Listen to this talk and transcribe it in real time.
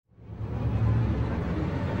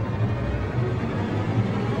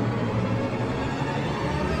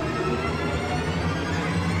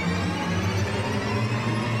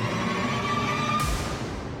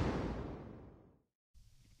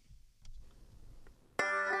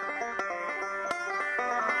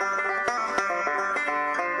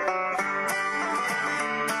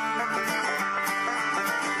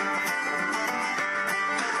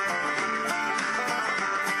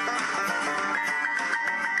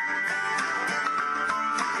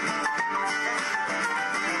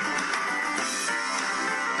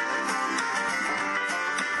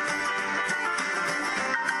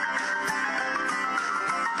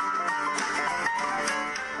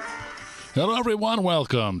Hello, everyone.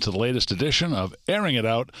 Welcome to the latest edition of Airing It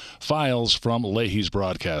Out, Files from Leahy's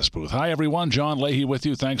broadcast booth. Hi, everyone. John Leahy with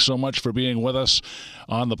you. Thanks so much for being with us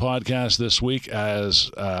on the podcast this week, as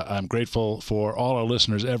I'm grateful for all our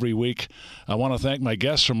listeners every week. I want to thank my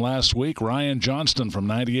guests from last week, Ryan Johnston from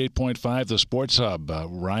 98.5 The Sports Hub.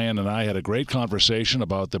 Ryan and I had a great conversation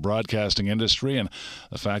about the broadcasting industry and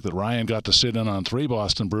the fact that Ryan got to sit in on 3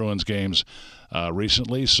 Boston Bruins games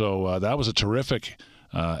recently, so that was a terrific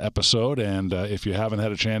episode, and if you haven't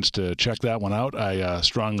had a chance to check that one out, I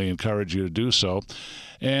strongly encourage you to do so.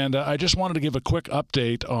 And I just wanted to give a quick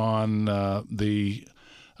update on the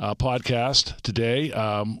podcast today.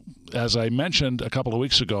 As I mentioned a couple of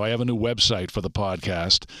weeks ago, I have a new website for the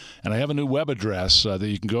podcast, and I have a new web address that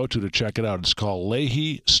you can go to check it out. It's called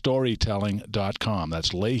LeahyStorytelling.com.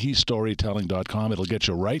 That's LeahyStorytelling.com. It'll get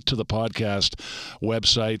you right to the podcast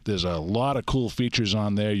website. There's a lot of cool features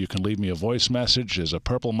on there. You can leave me a voice message. There's a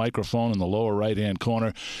purple microphone in the lower right-hand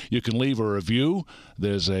corner. You can leave a review.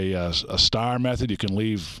 There's a star method. You can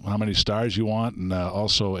leave how many stars you want, and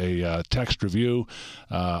also a text review.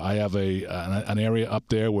 I have an area up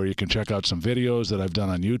there where you can check out some videos that I've done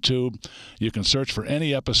on YouTube. You can search for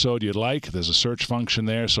any episode you'd like. There's a search function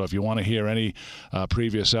there, so if you want to hear any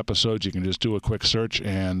previous episodes, you can just do a quick search,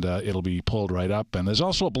 and it'll be pulled right up. And there's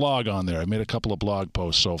also a blog on there. I made a couple of blog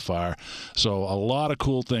posts so far, so a lot of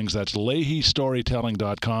cool things. That's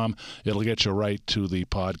LeahyStorytelling.com. It'll get you right to the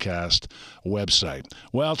podcast website.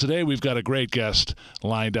 Well, today we've got a great guest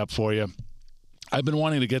lined up for you. I've been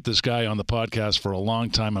wanting to get this guy on the podcast for a long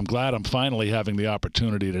time. I'm glad I'm finally having the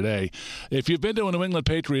opportunity today. If you've been to a New England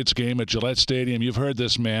Patriots game at Gillette Stadium, you've heard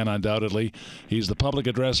this man undoubtedly. He's the public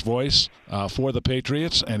address voice for the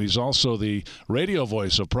Patriots, and he's also the radio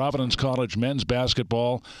voice of Providence College men's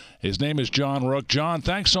basketball. His name is John Rooke. John,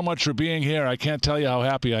 thanks so much for being here. I can't tell you how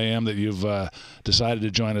happy I am that you've decided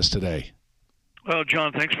to join us today. Well,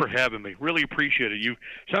 John, thanks for having me. Really appreciate it.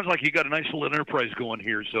 Sounds like you got a nice little enterprise going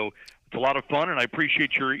here, so it's a lot of fun, and I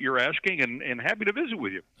appreciate your asking, and happy to visit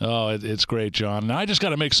with you. Oh, it's great, John. Now, I just got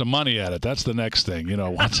to make some money at it. That's the next thing, you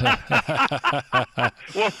know. Well,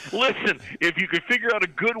 listen, if you could figure out a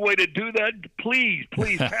good way to do that, please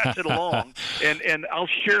pass it along, and I'll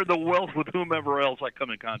share the wealth with whomever else I come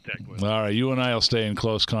in contact with. All right, you and I will stay in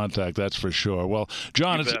close contact, that's for sure. Well,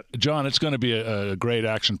 John, it's going to be a great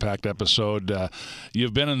action-packed episode.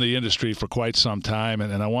 You've been in the industry for quite some time,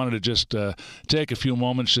 and I wanted to just take a few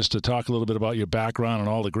moments just to talk a little bit about your background and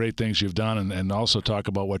all the great things you've done, and also talk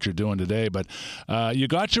about what you're doing today. But you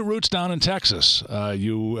got your roots down in Texas.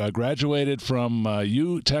 You graduated from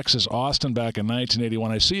Texas Austin back in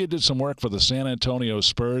 1981. I see you did some work for the San Antonio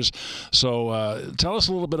Spurs. So tell us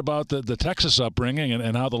a little bit about the Texas upbringing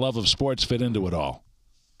and how the love of sports fit into it all.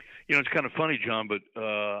 You know, it's kind of funny, John, but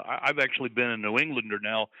I've actually been a New Englander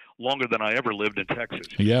now longer than I ever lived in Texas.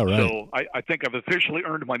 Yeah, right. So I think I've officially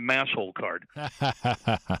earned my masshole card.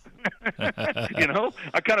 You know,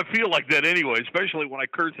 I kind of feel like that anyway, especially when I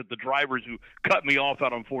curse at the drivers who cut me off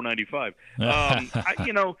out on 495.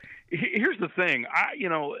 Here's the thing. I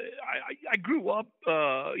grew up,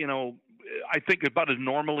 I think about as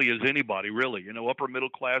normally as anybody, really. You know, upper middle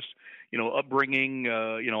class, upbringing.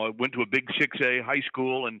 I went to a big 6A high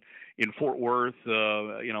school in Fort Worth.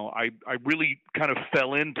 I really kind of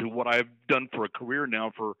fell into what I've done for a career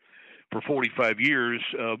now for 45 years,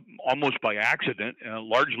 almost by accident,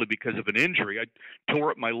 largely because of an injury. I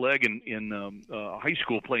tore up my leg in high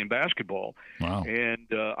school playing basketball. Wow. And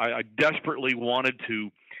I desperately wanted to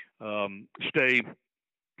stay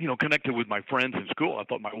connected with my friends in school. I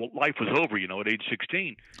thought my life was over, at age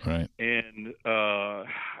 16. Right. And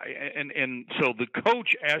so the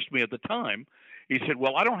coach asked me at the time, he said,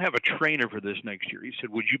 well, I don't have a trainer for this next year. He said,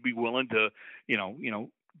 would you be willing to,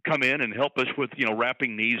 come in and help us with,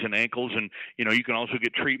 wrapping knees and ankles, and, you can also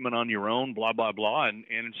get treatment on your own, blah, blah, blah.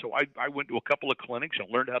 And so I went to a couple of clinics and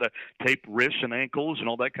learned how to tape wrists and ankles and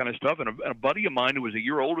all that kind of stuff. And a buddy of mine who was a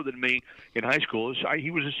year older than me in high school,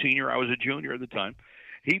 he was a senior, I was a junior at the time.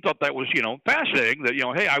 He thought that was, fascinating that,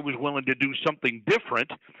 hey, I was willing to do something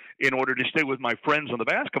different in order to stay with my friends on the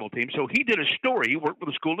basketball team. So he did a story. He worked with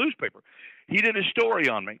a school newspaper. He did a story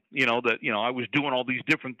on me, that, I was doing all these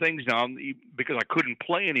different things now because I couldn't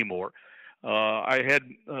play anymore. I had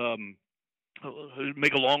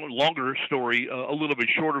make a longer story a little bit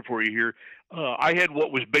shorter for you here. I had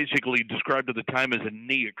what was basically described at the time as a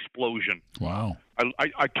knee explosion. Wow.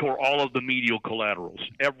 I tore all of the medial collaterals.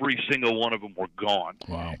 Every single one of them were gone.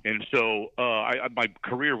 Wow. And so my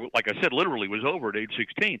career, like I said, literally was over at age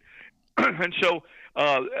 16. And so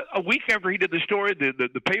a week after he did the story,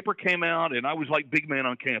 the paper came out, and I was like big man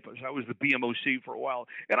on campus. I was the BMOC for a while,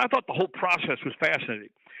 and I thought the whole process was fascinating.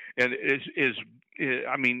 And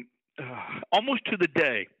almost to the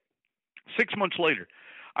day, 6 months later,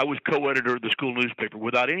 I was co-editor of the school newspaper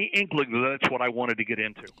without any inkling that that's what I wanted to get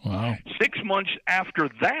into. Wow. 6 months after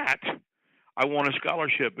that, I won a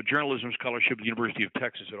scholarship, a journalism scholarship at the University of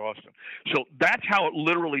Texas at Austin. So that's how it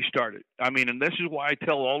literally started. I mean, and this is why I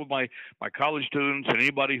tell all of my college students and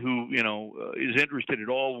anybody who, is interested at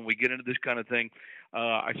all when we get into this kind of thing,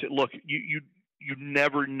 I said, look, you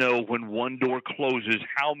never know when one door closes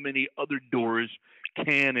how many other doors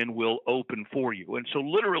can and will open for you. And so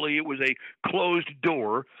literally it was a closed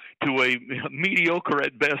door to a mediocre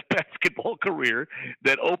at best basketball career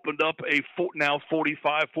that opened up a now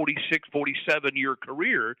 45, 46, 47-year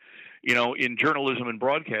career, in journalism and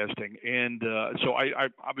broadcasting. And so I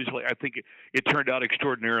obviously I think it turned out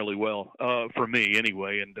extraordinarily well for me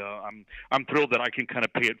anyway. And I'm thrilled that I can kind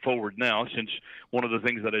of pay it forward now, since one of the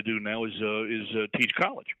things that I do now is teach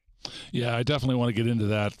college. Yeah, I definitely want to get into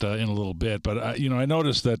that in a little bit. But, I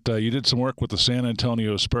noticed that you did some work with the San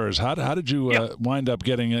Antonio Spurs. How did you wind up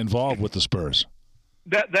getting involved with the Spurs?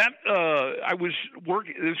 I was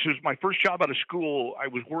working. This was my first job out of school. I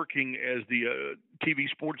was working as the TV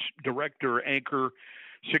sports director, anchor,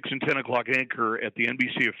 6 and 10 o'clock anchor at the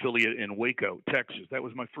NBC affiliate in Waco, Texas. That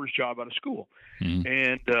was my first job out of school. Mm-hmm.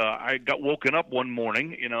 And I got woken up one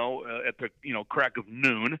morning, at the crack of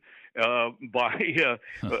noon, by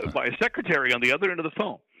a secretary on the other end of the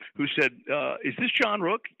phone who said, "Is this John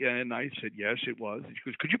Rooke?" And I said, "Yes, it was." She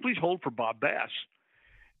goes, "Could you please hold for Bob Bass?"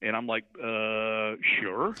 And I'm like,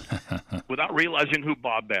 sure, without realizing who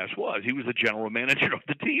Bob Bass was. He was the general manager of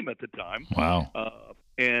the team at the time. Wow.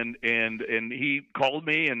 And he called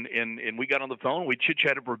me, and we got on the phone. We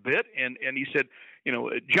chit-chatted for a bit, and he said,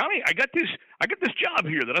 "Johnny, I got this job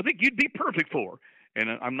here that I think you'd be perfect for." And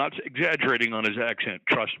I'm not exaggerating on his accent,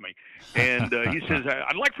 trust me. And he says,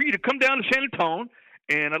 "I'd like for you to come down to San Antonio,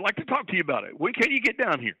 and I'd like to talk to you about it. When can you get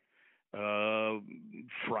down here?"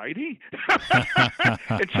 Friday.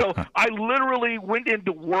 And so I literally went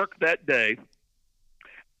into work that day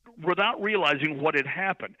without realizing what had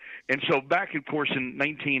happened. And so back, of course, in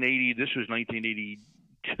 1980, this was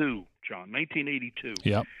 1982, John, 1982.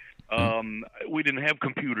 Yep. We didn't have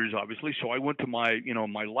computers, obviously, so I went to my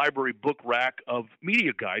library book rack of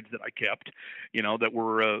media guides that I kept, that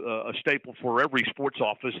were a staple for every sports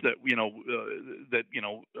office that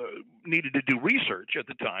needed to do research at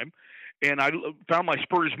the time. And I found my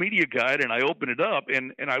Spurs media guide, and I opened it up,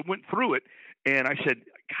 and I went through it, and I said,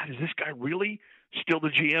 "God, is this guy really still the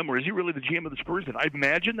GM, or is he really the GM of the Spurs? Did I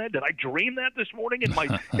imagine that? Did I dream that this morning in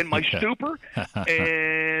my stupor?"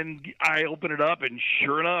 And I opened it up, and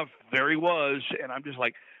sure enough, there he was. And I'm just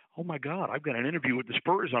like, oh my God, I've got an interview with the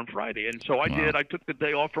Spurs on Friday. And so I did. I took the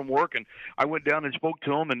day off from work, and I went down and spoke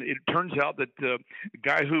to him. And it turns out that the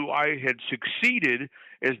guy who I had succeeded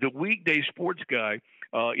as the weekday sports guy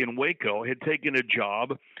in Waco had taken a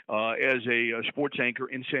job as a sports anchor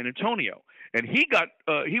in San Antonio. And he got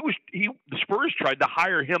the Spurs tried to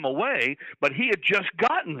hire him away, but he had just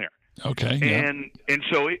gotten there. Okay. And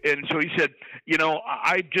so he said,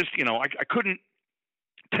 I couldn't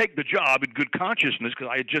take the job in good consciousness because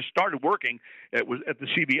I had just started working at the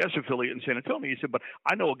CBS affiliate in San Antonio. He said, "But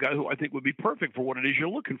I know a guy who I think would be perfect for what it is you're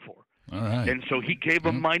looking for." All right. And so he gave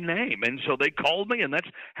them my name, and so they called me, and that's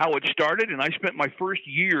how it started. And I spent my first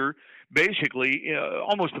year, basically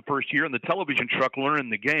almost the first year, in the television truck, learning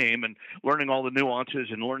the game and learning all the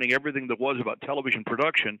nuances and learning everything that was about television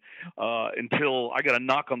production until I got a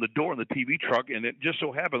knock on the door in the TV truck, and it just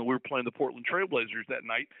so happened that we were playing the Portland Trailblazers that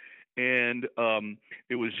night. And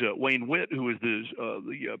it was Wayne Witt, who was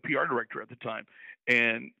the PR director at the time.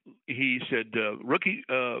 And he said, "Rookie,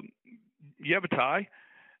 you have a tie?"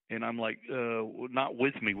 And I'm like, "Not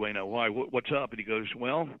with me, Wayne. Why? What's up?" And he goes,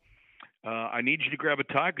 "Well, I need you to grab a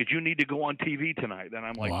tie because you need to go on TV tonight." And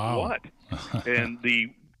I'm like, wow. "What?" And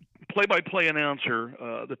the play-by-play announcer,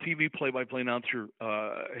 the TV play-by-play announcer,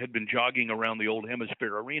 had been jogging around the old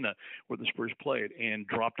Hemisphere Arena where the Spurs played and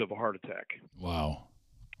dropped of a heart attack. Wow.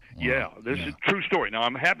 Yeah, this is a true story. Now,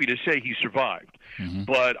 I'm happy to say he survived,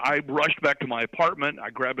 but I rushed back to my apartment. I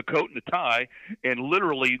grabbed a coat and a tie, and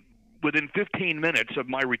literally within 15 minutes of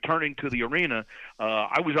my returning to the arena,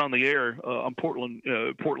 I was on the air on Portland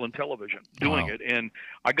television doing it. And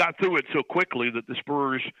I got through it so quickly that the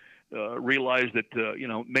Spurs realized that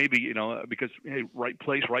maybe because hey, right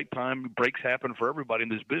place, right time, breaks happen for everybody in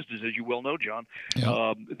this business, as you well know, John.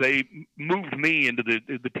 Yeah. They moved me into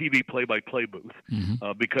the TV play-by-play booth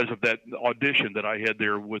because of that audition that I had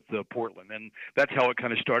there with Portland, and that's how it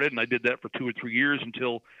kind of started. And I did that for 2 or 3 years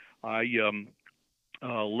until I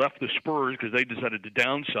left the Spurs because they decided to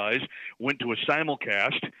downsize, went to a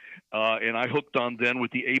simulcast, and I hooked on then with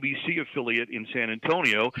the ABC affiliate in San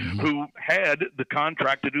Antonio, who had the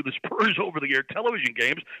contract to do the Spurs over-the-air television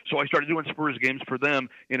games. So I started doing Spurs games for them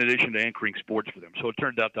in addition to anchoring sports for them. So it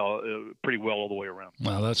turned out pretty well all the way around.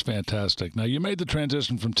 Wow, that's fantastic. Now, you made the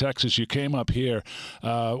transition from Texas. You came up here.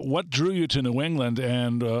 What drew you to New England,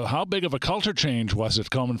 and how big of a culture change was it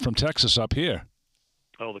coming from Texas up here?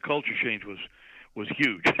 Oh, the culture change was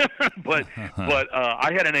huge, but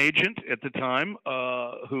I had an agent at the time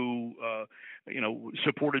who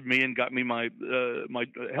supported me and got me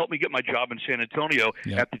helped me get my job in San Antonio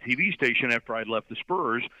at the TV station after I'd left the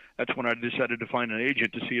Spurs. That's when I decided to find an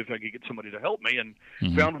agent to see if I could get somebody to help me, and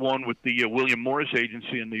found one with the William Morris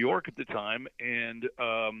Agency in New York at the time, and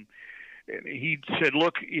he said,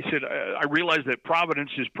 look, I realize that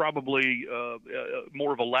Providence is probably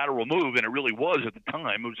more of a lateral move, and it really was at the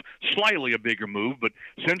time. It was slightly a bigger move, but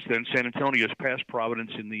since then, San Antonio's passed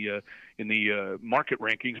Providence in the market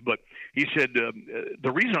rankings. But he said,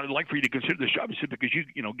 the reason I'd like for you to consider this job, he said, because you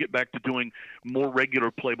get back to doing more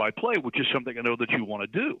regular play-by-play, which is something I know that you want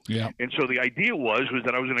to do. Yeah. And so the idea was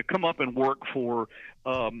that I was going to come up and work for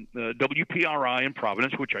WPRI in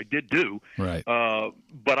Providence, which I did do. Right.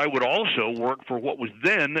 But I would also work for what was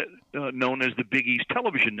then known as the Big East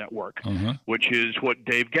Television Network, which is what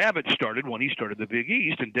Dave Gavitt started when he started the Big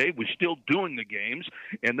East, and Dave was still doing the games,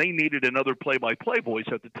 and they needed another play-by-play voice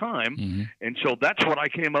at the time, and so that's what I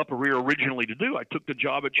came up here originally to do. I took the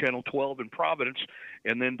job at Channel 12 in Providence,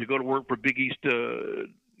 and then to go to work for Big East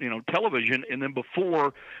television, and then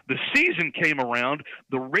before the season came around,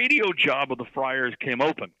 the radio job of the Friars came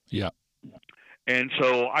open. Yeah. And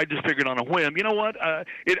so I just figured on a whim, you know what?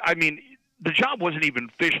 The job wasn't even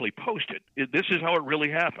officially posted. This is how it really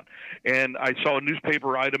happened. And I saw a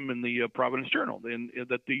newspaper item in the Providence Journal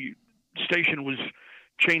that the station was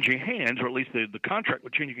changing hands, or at least the contract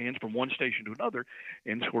was changing hands from one station to another.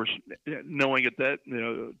 And of course, knowing at that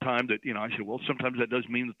time that, I said, well, sometimes that does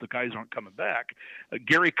mean that the guys aren't coming back.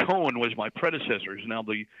 Gary Cohen was my predecessor. He's now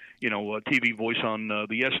the, TV voice on the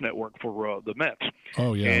Yes Network for the Mets.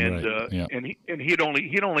 Oh, yeah. And, right. Yeah. and he'd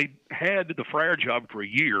only had the Friar job for a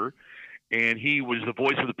year, and he was the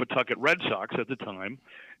voice of the Pawtucket Red Sox at the time.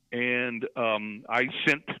 And I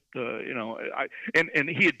sent, and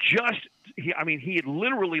he had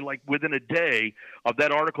literally, like, within a day of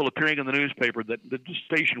that article appearing in the newspaper that the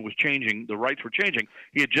station was changing, the rights were changing,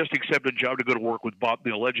 he had just accepted a job to go to work with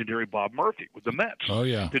the legendary Bob Murphy with the Mets. Oh,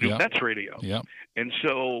 yeah. To do Mets radio. Yeah. And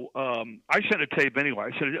so I sent a tape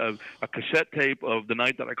anyway. I sent a cassette tape of the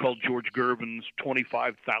night that I called George Gervin's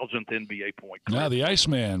 25,000th NBA point. Yeah, the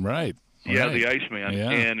Iceman, right. Yeah, right. the Iceman.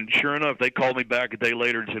 Yeah. And sure enough, they called me back a day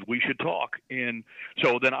later and said, we should talk. And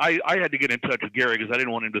so then I had to get in touch with Gary because I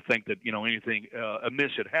didn't want him to think that, anything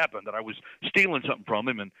amiss had happened, that I was stealing something from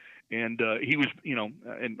him. And he was,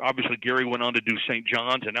 and obviously Gary went on to do St.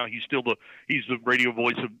 John's, and now he's the radio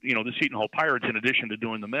voice of, the Seton Hall Pirates in addition to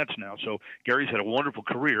doing the Mets now. So Gary's had a wonderful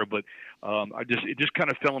career, but it just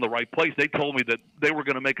kind of fell in the right place. They told me that they were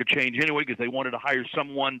going to make a change anyway because they wanted to hire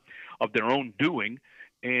someone of their own doing.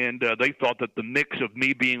 And they thought that the mix of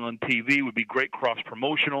me being on TV would be great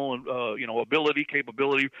cross-promotional,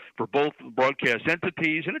 capability for both broadcast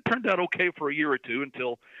entities. And it turned out okay for a year or two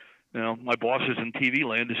until, my bosses in TV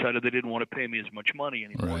land decided they didn't want to pay me as much money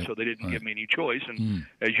anymore, right. So they didn't give me any choice. And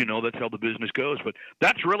as you know, that's how the business goes. But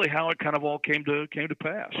that's really how it kind of all came to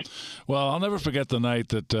pass. Well, I'll never forget the night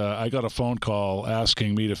that I got a phone call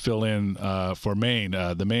asking me to fill in for Maine,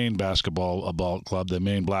 the Maine basketball ball club, the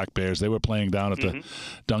Maine Black Bears. They were playing down at the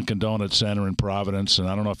Dunkin' Donuts Center in Providence, and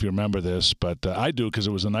I don't know if you remember this, but I do because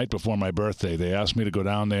it was the night before my birthday. They asked me to go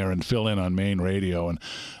down there and fill in on Maine radio, and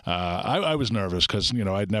I was nervous because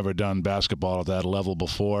I'd never done basketball at that level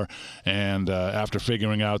before, and after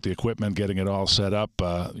figuring out the equipment, getting it all set up,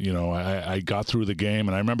 I got through the game.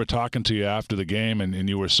 And I remember talking to you after the game, and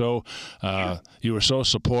you were so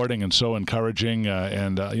supporting and so encouraging,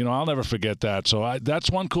 and I'll never forget that. So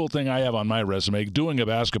that's one cool thing I have on my resume, doing a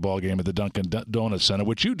basketball game at the Dunkin' Donuts Center,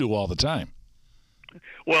 which you do all the time.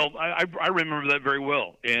 Well, I remember that very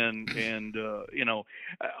well, and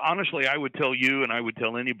honestly, I would tell you, and I would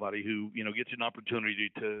tell anybody who gets an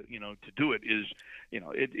opportunity to do it is,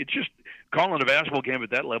 it's just calling a basketball game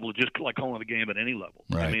at that level is just like calling a game at any level.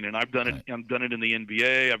 Right. I mean, and I've done it. I've done it in the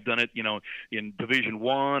NBA. I've done it, in Division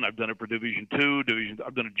I. I've done it for Division II, Division.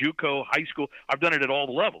 I've done it JUCO, high school. I've done it at all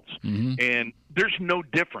the levels, and there's no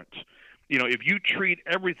difference. If you treat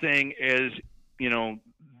everything as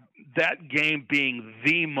that game being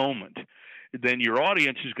the moment, then your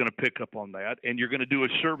audience is going to pick up on that, and you're going to do a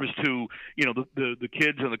service to the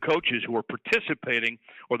kids and the coaches who are participating,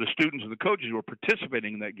 or the students and the coaches who are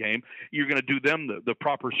participating in that game. You're going to do them the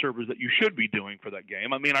proper service that you should be doing for that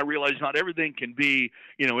game. I mean, I realize not everything can be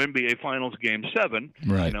NBA Finals Game 7,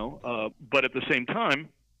 right? But at the same time,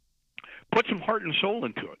 put some heart and soul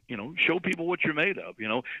into it. Show people what you're made of.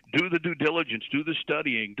 Do the due diligence, do the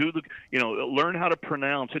studying, learn how to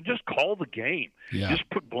pronounce, and just call the game. Yeah. Just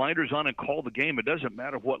put blinders on and call the game. It doesn't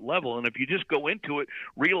matter what level. And if you just go into it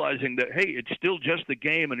realizing that, hey, it's still just the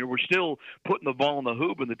game, and we're still putting the ball in the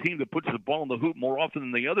hoop, and the team that puts the ball in the hoop more often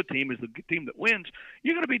than the other team is the team that wins,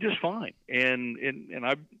 you're going to be just fine. And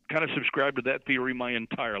I've kind of subscribed to that theory my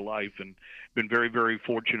entire life, and been very, very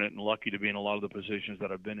fortunate and lucky to be in a lot of the positions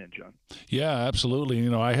that I've been in, John. Yeah,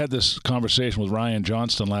 absolutely. I had this conversation with Ryan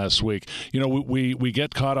Johnston last week. We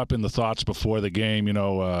get caught up in the thoughts before the game,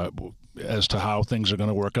 as to how things are going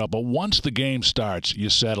to work out. But once the game starts, you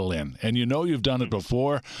settle in, and you've done it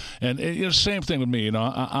before. And same thing with me.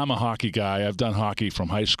 I'm a hockey guy. I've done hockey from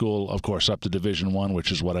high school, of course, up to Division I,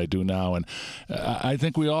 which is what I do now. And I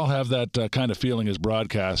think we all have that kind of feeling as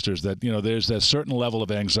broadcasters that there's that certain level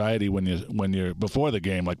of anxiety when you're before the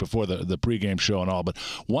game, like before the pregame show and all. But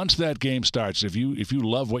once that game starts, if you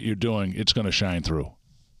love what you're doing, it's going to shine through.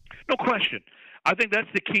 No question. I think that's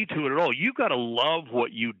the key to it all. You've got to love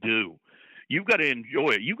what you do. You've got to enjoy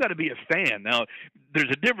it. You've got to be a fan. Now, there's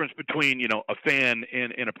a difference between, a fan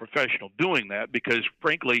and a professional doing that, because,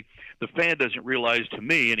 frankly, the fan doesn't realize, to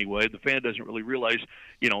me anyway, the fan doesn't really realize,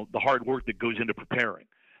 the hard work that goes into preparing.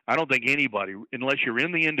 I don't think anybody, unless you're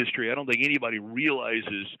in the industry, I don't think anybody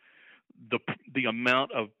realizes the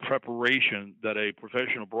amount of preparation that a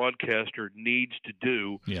professional broadcaster needs to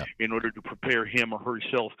do in order to prepare him or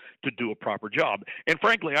herself to do a proper job. And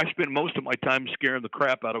frankly, I spend most of my time scaring the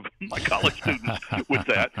crap out of my college students with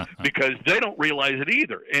that, because they don't realize it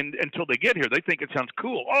either. And until they get here, they think it sounds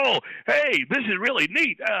cool. Oh, hey, this is really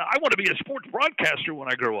neat. I want to be a sports broadcaster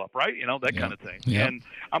when I grow up, right? That kind of thing. Yep. And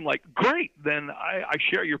I'm like, great, then I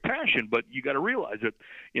share your passion, but you got to realize that,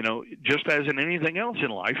 just as in anything else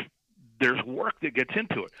in life, there's work that gets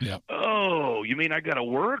into it. Yep. Oh, you mean I got to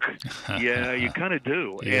work? Yeah, you kind of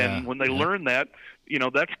do. Yeah. And when they learn that,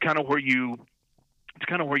 that's kind of where you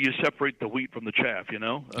separate the wheat from the chaff,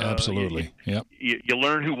 Absolutely. You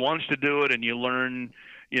learn who wants to do it, and you learn,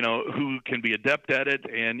 who can be adept at it,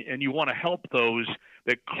 and you want to help those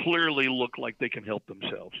that clearly look like they can help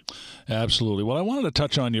themselves. Absolutely. Well, I wanted to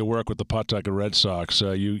touch on your work with the Pawtucket Red Sox.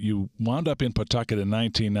 You wound up in Pawtucket in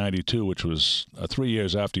 1992, which was 3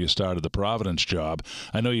 years after you started the Providence job.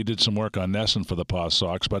 I know you did some work on Nesson for the Paw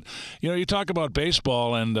Sox, but you talk about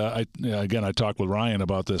baseball, and I talked with Ryan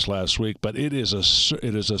about this last week. But it is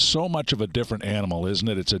so much of a different animal, isn't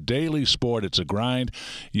it? It's a daily sport. It's a grind.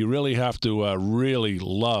 You really have to really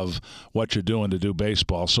love what you're doing to do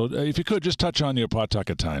baseball. So if you could just touch on your Pawtucket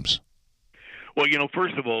times. Well,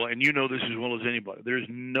 first of all, and this as well as anybody, there's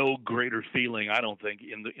no greater feeling, I don't think,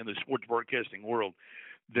 in the sports broadcasting world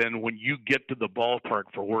than when you get to the ballpark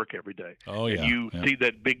for work every day. Oh, yeah. And you see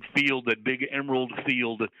that big field, that big emerald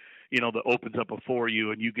field, that opens up before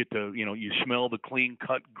you, and you get to, you smell the clean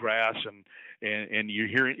cut grass, and you're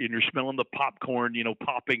hearing, and you're smelling the popcorn,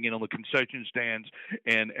 popping, the concession stands,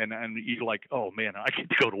 and you're like, oh man, I get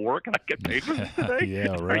to go to work and I get paid for this today.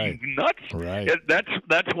 Yeah, right. Are you nuts? Right.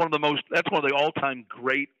 That's one of the all-time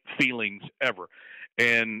great feelings ever.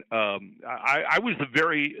 And I was the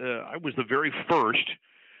very first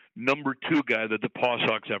number 2 guy that the Paw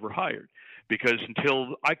Sox ever hired, because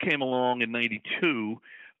until I came along in '92.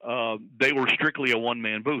 They were strictly a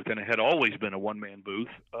one-man booth, and it had always been a one-man booth.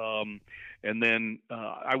 And then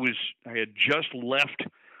I had just left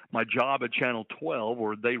my job at Channel 12,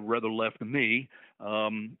 or they rather left me,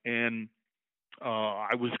 and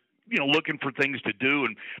I was looking for things to do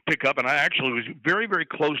and pick up, and I actually was very, very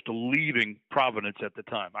close to leaving Providence at the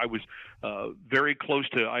time. I was very close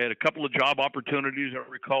to. I had a couple of job opportunities, I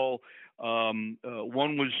recall.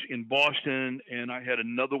 One was in Boston, and I had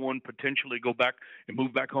another one potentially go back and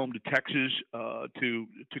move back home to Texas to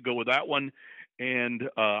go with that one. And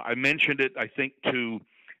I mentioned it, I think, to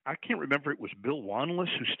I can't remember, it was Bill Wanless,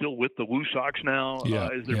 who's still with the Woo Sox now,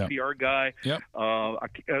 as their yeah. PR guy. Yep.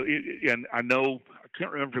 And I know, I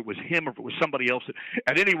can't remember if it was him or if it was somebody else.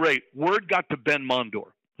 At any rate, word got to Ben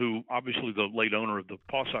Mondor, who obviously the late owner of the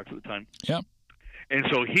Paw Sox at the time. Yep. And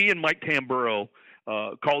so he and Mike Tamburo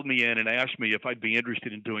called me in and asked me if I'd be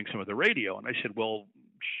interested in doing some of the radio. And I said, well,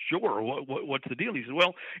 sure. What's the deal? He said,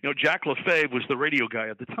 well, Jack LaFave was the radio guy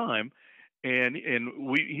at the time. And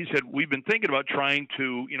he said, we've been thinking about trying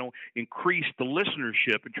to, increase the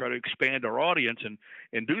listenership and try to expand our audience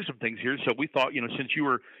and do some things here. So we thought, since you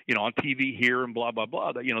were, on TV here and blah, blah,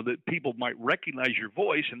 blah, that, that people might recognize your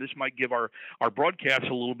voice, and this might give our broadcasts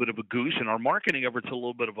a little bit of a goose and our marketing efforts a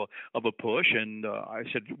little bit of a push. And I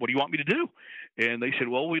said, what do you want me to do? And they said,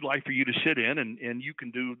 well, we'd like for you to sit in and you can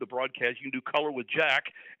do the broadcast. You can do color with Jack,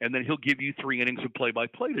 and then he'll give you 3 innings of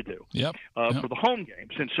play-by-play to do for the home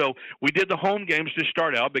games. And so we did the home games to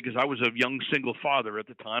start out because I was a young single father at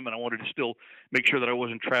the time, and I wanted to still make sure that I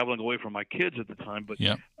wasn't traveling away from my kids at the time. But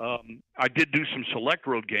I did do some select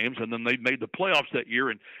road games, and then they made the playoffs that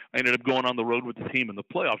year, and I ended up going on the road with the team in the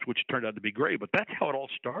playoffs, which turned out to be great. But that's how it all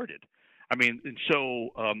started. I mean, and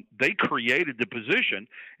so they created the position,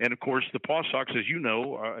 and of course the Paw Sox, as you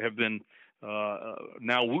know, have been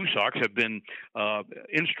now Woo Sox have been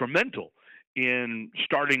instrumental in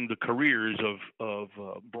starting the careers of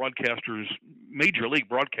broadcasters, major league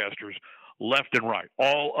broadcasters, left and right,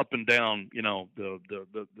 all up and down, the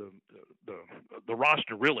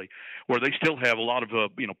roster, really, where they still have a lot of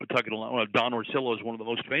Pawtucket alumni. Don Orsillo is one of the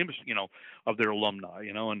most famous, of their alumni,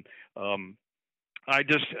 and I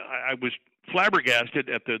was flabbergasted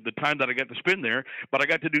at the time that I got to spend there, but I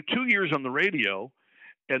got to do 2 years on the radio.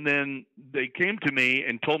 And then they came to me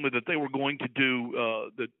and told me that they were going to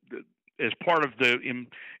do as part of the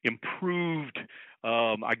improved,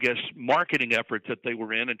 I guess, marketing efforts that they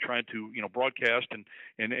were in and trying to, broadcast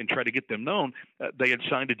and try to get them known. They had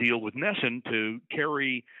signed a deal with Nesson to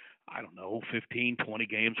carry, I don't know, 15, 20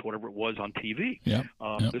 games, whatever it was, on TV. Yep.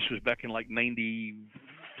 This was back in like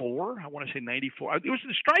 94. I want to say 94. It was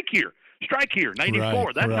the strike year, 94.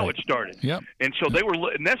 Right, That's right. how it started. Yep. And so they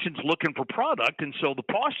were, in essence, looking for product. And so the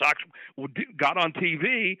Paw Sox got on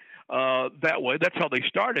TV that way. That's how they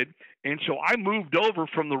started. And so I moved over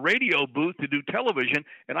from the radio booth to do television,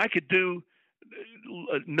 and I could do,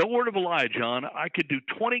 no word of a lie, John, I could do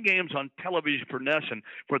 20 games on television for Nesson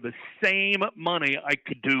for the same money I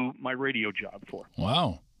could do my radio job for.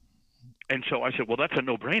 Wow. And so I said, well, that's a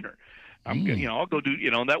no-brainer. I'll go do,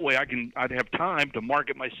 that way I'd have time to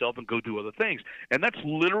market myself and go do other things. And that's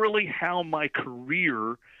literally how my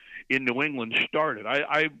career in New England started.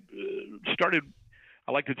 I started,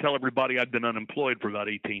 I like to tell everybody I'd been unemployed for about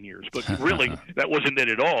 18 years, but really that wasn't it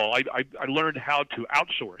at all. I learned how to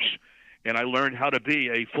outsource, and I learned how to be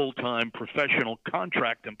a full-time professional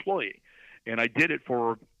contract employee. And I did it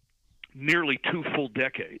for nearly 2 full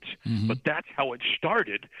decades. Mm-hmm. But that's how it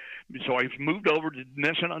started. So I moved over to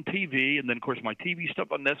Nesson on TV, and then, of course, my TV stuff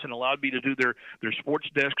on Nesson allowed me to do their sports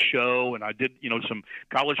desk show, and I did, some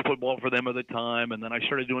college football for them at the time, and then I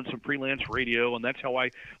started doing some freelance radio, and that's how I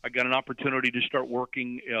got an opportunity to start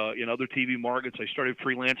working in other TV markets. I started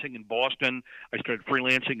freelancing in Boston. I started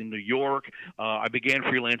freelancing in New York. I began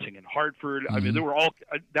freelancing in Hartford. Mm-hmm. I mean,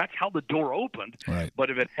 that's how the door opened. Right. But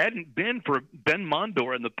if it hadn't been for Ben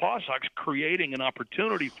Mondor and the Paw Sox creating an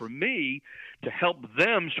opportunity for me to help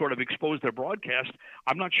them sort of expose their broadcast,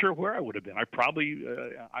 I'm not sure where I would have been. I probably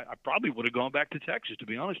would have gone back to Texas, to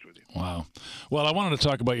be honest with you. Wow. Well, I wanted to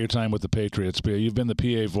talk about your time with the Patriots. You've been the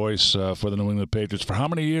PA voice for the New England Patriots for how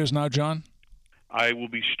many years now, John? I will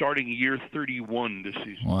be starting year 31 this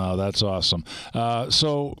season. Wow, that's awesome.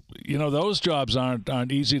 So, those jobs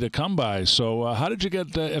aren't easy to come by. So how did you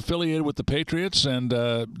get affiliated with the Patriots? And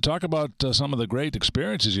talk about some of the great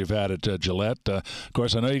experiences you've had at Gillette. Of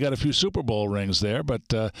course, I know you got a few Super Bowl rings there, but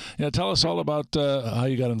tell us all about how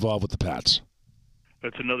you got involved with the Pats.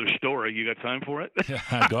 That's another story. You got time for it?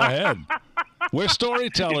 Go ahead. We're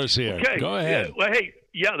storytellers here. Okay. Go ahead. Yeah. Well, hey,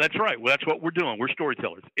 yeah, that's right. Well, that's what we're doing. We're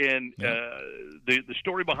storytellers. And the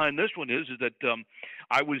story behind this one is that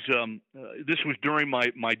I was this was during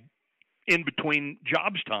my in between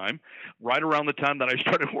jobs time, right around the time that I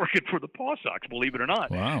started working for the Paw Sox, believe it or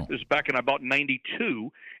not. Wow. This is back in about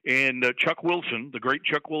 92, and Chuck Wilson, the great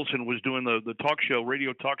Chuck Wilson, was doing the talk show,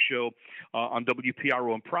 radio talk show on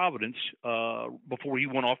WPRO in Providence before he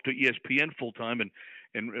went off to ESPN full-time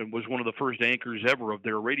and was one of the first anchors ever of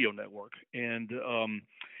their radio network. And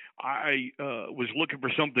I was looking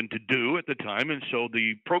for something to do at the time, and so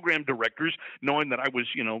the program directors, knowing that I was,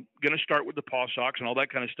 going to start with the Paw Sox and all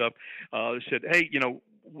that kind of stuff, said, "Hey,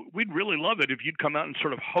 we'd really love it if you'd come out and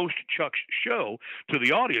sort of host Chuck's show to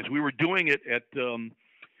the audience. We were doing it at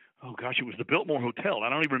oh gosh, it was the Biltmore Hotel. I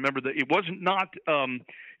don't even remember it wasn't not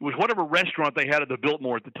it was whatever restaurant they had at the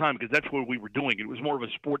Biltmore at the time, because that's where we were doing it. It was more of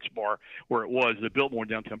a sports bar where it was, the Biltmore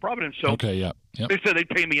downtown Providence. So okay, yeah. Yep. They said they'd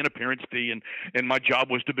pay me an appearance fee, and my job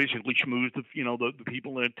was to basically schmooze the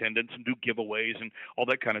people in attendance and do giveaways and all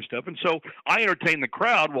that kind of stuff. And so I entertained the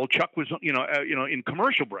crowd while Chuck was in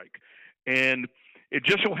commercial break. And it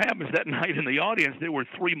just so happens that night in the audience there were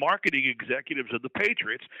 3 marketing executives of the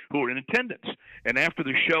Patriots who were in attendance. And after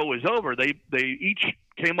the show was over, they each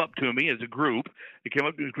came up to me as a group. They came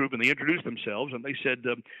up to this group and they introduced themselves, and they said,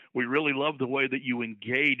 "We really love the way that you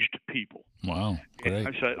engaged people." Wow, great.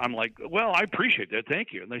 And I'm like, "Well, I appreciate that.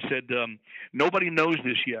 Thank you." And they said, "Nobody knows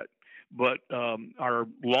this yet, but our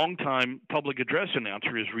longtime public address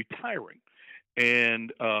announcer is retiring."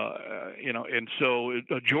 And and so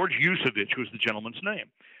George Yusevich was the gentleman's name,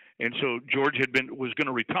 and so George was going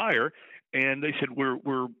to retire, and they said we're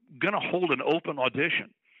going to hold an open audition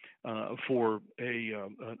for a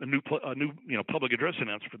new public address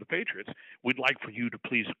announcer for the Patriots. We'd like for you to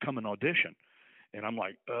please come and audition. And I'm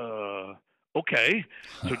like, okay,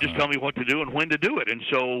 so just tell me what to do and when to do it. And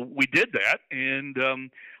so we did that, and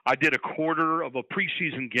I did a quarter of a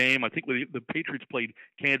preseason game. I think the Patriots played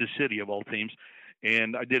Kansas City, of all teams,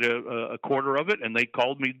 and I did a quarter of it, and they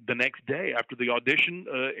called me the next day after the audition,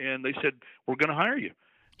 and they said, "We're going to hire you."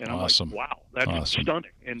 And I'm awesome. like, wow, that's stunning.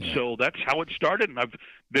 And so that's how it started, and I've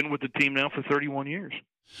been with the team now for 31 years.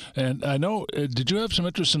 And I know, did you have some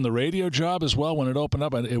interest in the radio job as well when it opened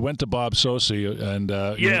up? It went to Bob Sosi, and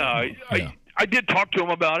I did talk to him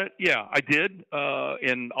about it. Yeah, I did.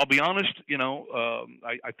 And I'll be honest,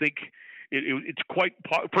 I think it's quite.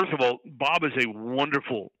 First of all, Bob is a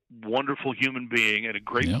wonderful human being and a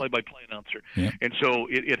great play-by-play announcer. Yeah. And so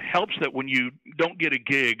it helps that when you don't get a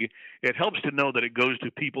gig, it helps to know that it goes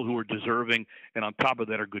to people who are deserving, and on top of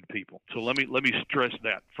that are good people. So let me stress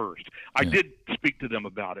that first. I did speak to them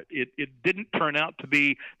about it. It didn't turn out to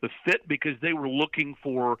be the fit because they were looking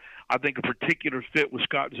for, I think, a particular fit with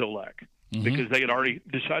Scott Zolak. Mm-hmm. Because they had already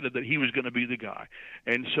decided that he was going to be the guy.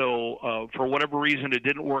 And so for whatever reason, it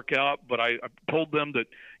didn't work out. But I told them that,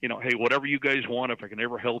 hey, whatever you guys want, if I can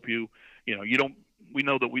ever help you, we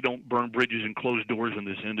know that we don't burn bridges and close doors in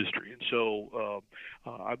this industry. And so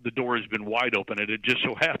the door has been wide open. And it just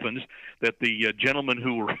so happens that the gentlemen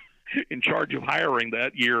who were in charge of hiring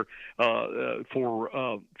that year for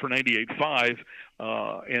 98.5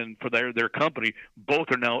 and for their company, both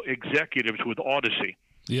are now executives with Odyssey.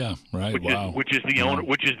 Yeah, right. Which is the owner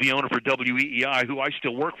for WEEI, who I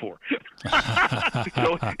still work for.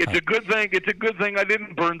 So it's a good thing. It's a good thing I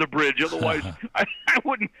didn't burn the bridge. Otherwise, I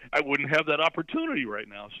wouldn't have that opportunity right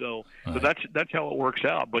now. So that's how it works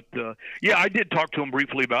out. But I did talk to him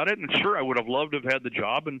briefly about it, and sure, I would have loved to have had the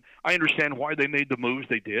job. And I understand why they made the moves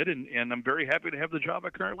they did, and I'm very happy to have the job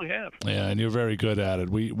I currently have. Yeah, and you're very good at it.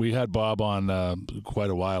 We had Bob on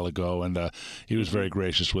quite a while ago, and he was very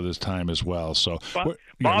gracious with his time as well. So.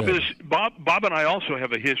 Bob and I also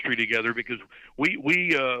have a history together because we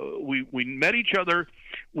met each other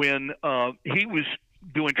when he was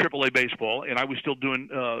doing AAA baseball, and I was still doing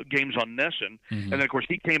games on Nesson. Mm-hmm. And then, of course,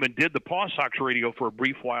 he came and did the Paw Sox radio for a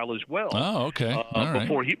brief while as well. Oh, okay.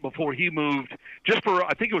 Before he moved, just for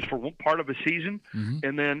I think it was for one part of a season, mm-hmm.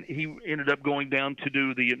 and then he ended up going down to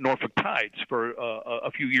do the Norfolk Tides for a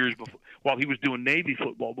few years while he was doing Navy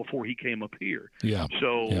football before he came up here. Yeah.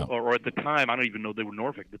 So, or at the time, I don't even know they were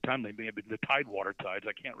Norfolk. At the time, they may have been the Tidewater Tides.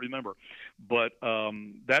 I can't remember, but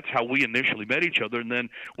that's how we initially met each other, and then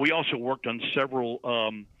we also worked on several.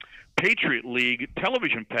 Patriot League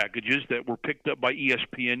television packages that were picked up by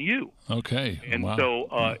ESPNU. Okay. And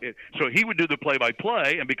so he would do the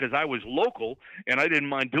play-by-play, and because I was local and I didn't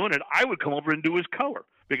mind doing it, I would come over and do his color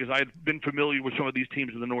because I had been familiar with some of these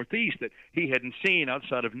teams in the Northeast that he hadn't seen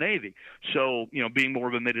outside of Navy. So, being more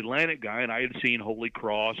of a Mid-Atlantic guy, and I had seen Holy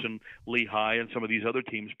Cross and Lehigh and some of these other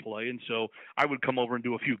teams play, and so I would come over and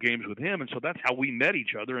do a few games with him, and so that's how we met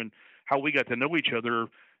each other and how we got to know each other.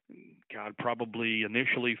 God, probably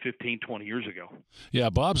initially 15, 20 years ago. Yeah,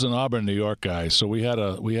 Bob's an Auburn, New York guy, so we had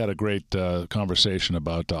a great conversation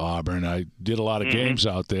about Auburn. I did a lot of mm-hmm. games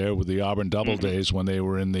out there with the Auburn Double mm-hmm. Days when they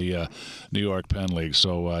were in the New York Penn League.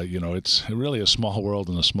 So it's really a small world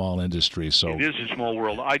and a small industry. So it is a small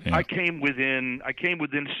world. I came within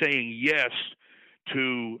saying yes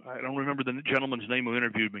to, I don't remember the gentleman's name who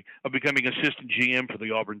interviewed me, of becoming assistant GM for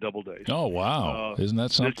the Auburn Double Days. Oh wow! Isn't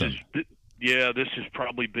that something? This has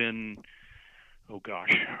probably been, oh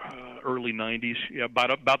gosh, early '90s. Yeah,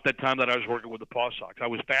 about that time that I was working with the Paw Sox. I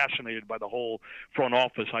was fascinated by the whole front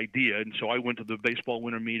office idea, and so I went to the baseball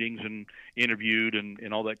winter meetings and interviewed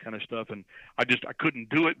and all that kind of stuff. And I couldn't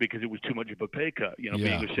do it because it was too much of a pay cut. Being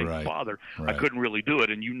a single father, I couldn't really do it.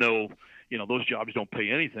 And those jobs don't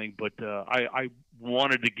pay anything. But I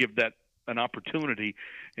wanted to give that an opportunity,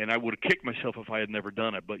 and I would have kicked myself if I had never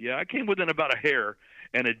done it. But yeah, I came within about a hair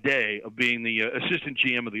and a day of being the assistant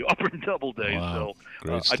GM of the Auburn Doubledays. Wow.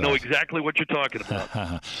 So I know exactly what you're talking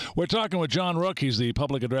about. We're talking with John Rooke. He's the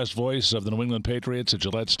public address voice of the New England Patriots at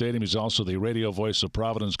Gillette Stadium. He's also the radio voice of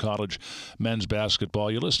Providence College men's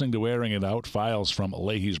basketball. You're listening to Airing It Out, files from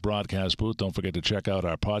Leahy's broadcast booth. Don't forget to check out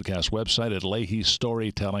our podcast website at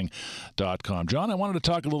leahystorytelling.com. John, I wanted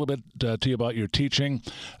to talk a little bit to you about your teaching.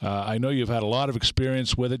 I know you've had a lot of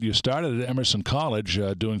experience with it. You started at Emerson College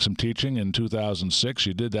doing some teaching in 2006.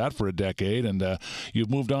 You did that for a decade, and you've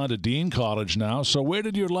moved on to Dean College now. So where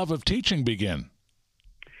did your love of teaching begin?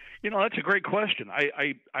 That's a great question.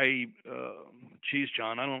 Geez,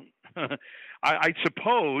 John, I don't. I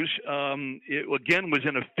suppose it again was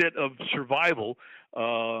in a fit of survival,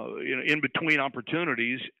 in between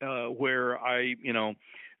opportunities, where I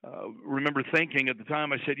remember thinking at the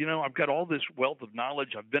time, I said, I've got all this wealth of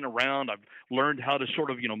knowledge. I've been around. I've learned how to sort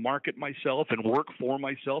of, market myself and work for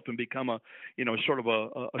myself and become a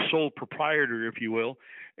sole proprietor, if you will.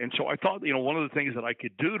 And so I thought, one of the things that I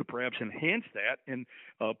could do to perhaps enhance that and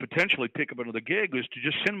potentially pick up another gig was to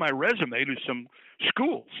just send my resume to some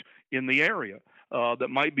schools in the area that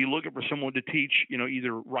might be looking for someone to teach,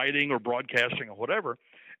 either writing or broadcasting or whatever.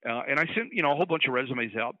 And I sent, a whole bunch of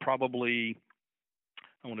resumes out, probably,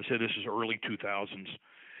 I want to say this is early 2000s.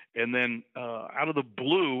 And then out of the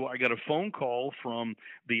blue, I got a phone call from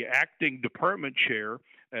the acting department chair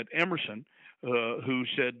at Emerson, who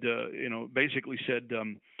said, basically said,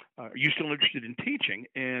 are you still interested in teaching?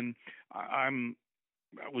 And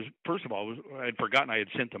first of all, I had forgotten I had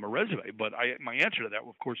sent them a resume, but my answer to that,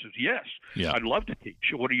 of course, is yes. Yeah. I'd love to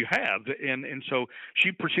teach. What do you have? And so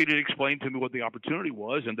she proceeded to explain to me what the opportunity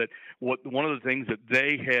was, and that one of the things that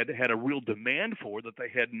they had a real demand for that they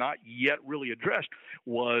had not yet really addressed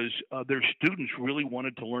was their students really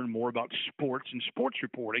wanted to learn more about sports and sports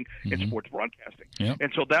reporting and sports broadcasting. Yep.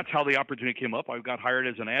 And so that's how the opportunity came up. I got hired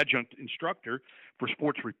as an adjunct instructor for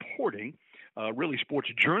sports reporting. Really sports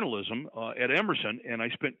journalism at Emerson, and I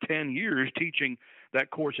spent 10 years teaching that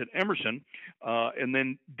course at Emerson. And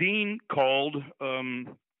then Dean called.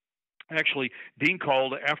 Dean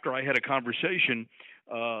called after I had a conversation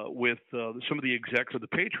with some of the execs of the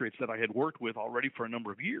Patriots that I had worked with already for a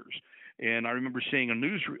number of years. And I remember seeing a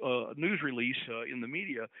news release in the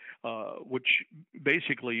media, which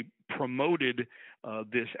basically promoted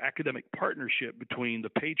this academic partnership between the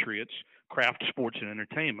Patriots, Kraft Sports and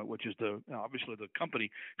Entertainment, which is obviously the company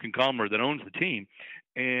conglomerate that owns the team,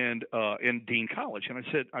 and Dean College. And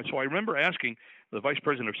so I remember asking the vice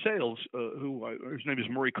president of sales, his name is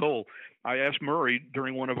Murray Cole. I asked Murray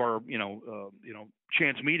during one of our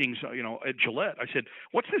chance meetings, at Gillette. I said,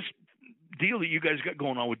 "What's this deal that you guys got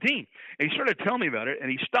going on with Dean?" And he started telling me about it, and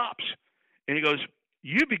he stops and he goes,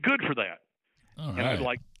 "You'd be good for that." All right. And I was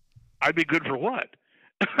like, "I'd be good for what?"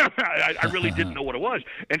 I really didn't know what it was.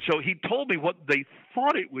 And so he told me what they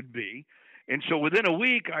thought it would be. And so within a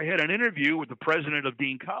week, I had an interview with the president of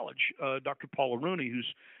Dean College, Dr. Paula Rooney,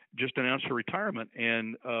 who's just announced her retirement,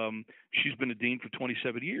 and she's been a dean for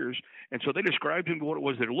 27 years. And so they described to me what it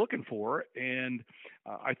was they're looking for, and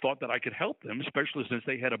I thought that I could help them, especially since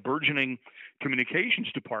they had a burgeoning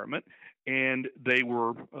communications department, and they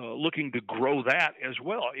were looking to grow that as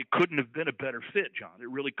well. It couldn't have been a better fit, John. It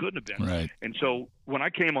really couldn't have been. Right. And so when I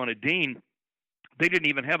came on a dean, they didn't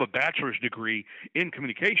even have a bachelor's degree in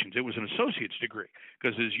communications. It was an associate's degree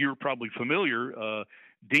because, as you're probably familiar,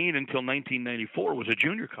 Dean until 1994 was a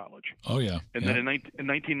junior college. Oh, yeah. And then in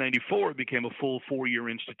 1994, it became a full 4-year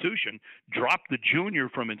institution, dropped the junior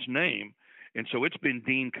from its name. And so it's been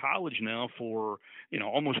Dean College now for,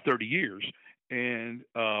 almost 30 years. And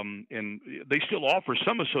they still offer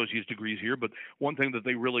some associate's degrees here, but one thing that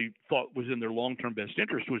they really thought was in their long-term best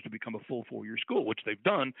interest was to become a full 4-year school, which they've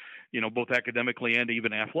done, both academically and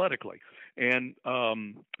even athletically, and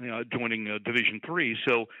joining Division III.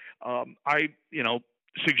 So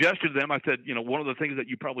suggested to them, I said, one of the things that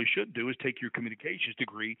you probably should do is take your communications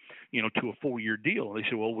degree, to a 4-year deal. And they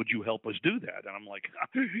said, well, would you help us do that? And I'm like,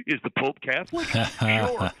 is the Pope Catholic?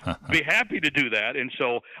 Sure, be happy to do that. And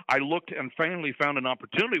so I looked and finally found an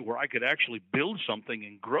opportunity where I could actually build something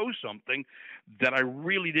and grow something that I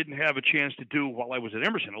really didn't have a chance to do while I was at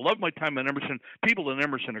Emerson. I love my time at Emerson. People at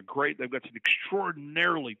Emerson are great. They've got some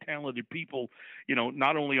extraordinarily talented people,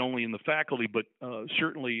 not only in the faculty, but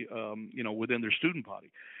certainly, within their student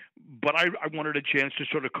body. But I wanted a chance to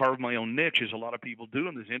sort of carve my own niche, as a lot of people do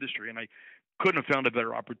in this industry, and I couldn't have found a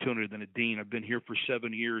better opportunity than a dean. I've been here for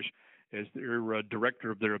 7 years as their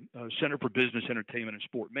director of their Center for Business, Entertainment, and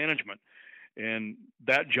Sport Management. And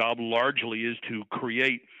that job largely is to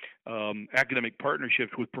create academic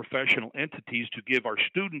partnerships with professional entities to give our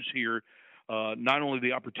students here not only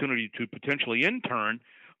the opportunity to potentially intern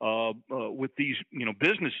with these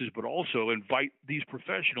businesses, but also invite these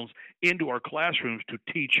professionals into our classrooms to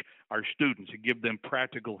teach our students and give them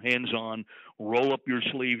practical, hands-on,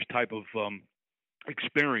 roll-up-your-sleeves type of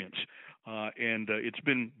experience. And it's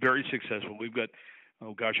been very successful. We've got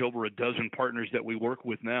over a dozen partners that we work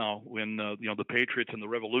with now. When the Patriots and the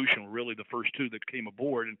Revolution were really the first two that came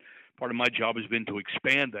aboard, and part of my job has been to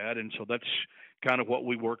expand that. And so that's kind of what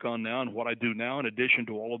we work on now and what I do now. In addition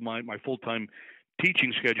to all of my full-time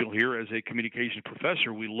teaching schedule here as a communications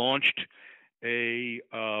professor, we launched a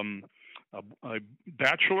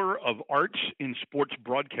Bachelor of Arts in Sports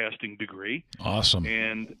Broadcasting degree. Awesome.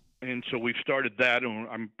 And so we've started that, and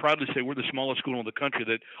I'm proud to say we're the smallest school in the country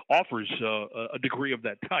that offers a degree of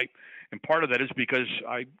that type. And part of that is because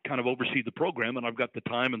I kind of oversee the program, and I've got the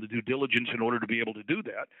time and the due diligence in order to be able to do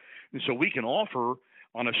that. And so we can offer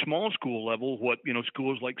on a small school level what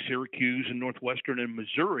schools like Syracuse and Northwestern and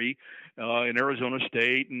Missouri and Arizona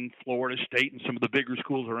State and Florida State and some of the bigger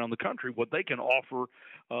schools around the country, what they can offer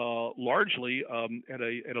largely at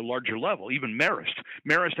a larger level. Even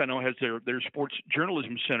Marist I know has their sports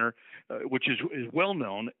journalism center, which is well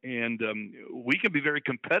known, and we can be very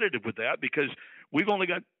competitive with that because we've only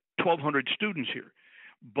got 1,200 students here.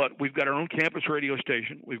 But we've got our own campus radio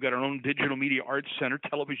station. We've got our own digital media arts center,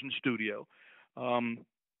 television studio.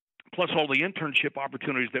 Plus all the internship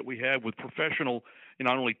opportunities that we have with professional,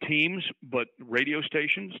 not only teams, but radio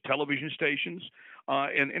stations, television stations.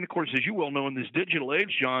 And of course, as you well know, in this digital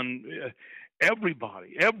age, John,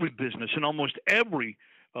 everybody, every business, and almost every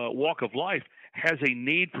walk of life has a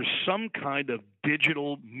need for some kind of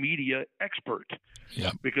digital media expert.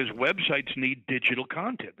 Yep. Because websites need digital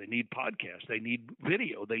content. They need podcasts. They need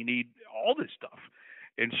video. They need all this stuff.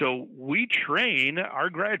 And so we train our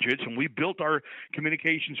graduates, and we built our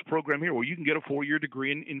communications program here where you can get a 4-year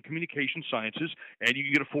degree in communication sciences, and you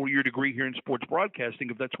can get a 4-year degree here in sports broadcasting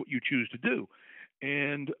if that's what you choose to do.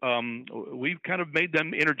 And we've kind of made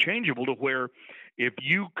them interchangeable to where if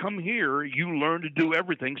you come here, you learn to do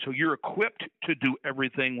everything, so you're equipped to do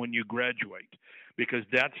everything when you graduate. Because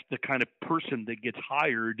that's the kind of person that gets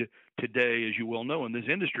hired today, as you well know, in this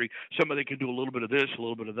industry. Somebody can do a little bit of this, a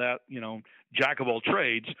little bit of that, jack of all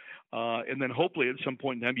trades. And then hopefully at some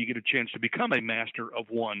point in time you get a chance to become a master of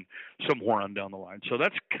one somewhere on down the line. So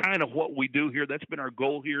that's kind of what we do here. That's been our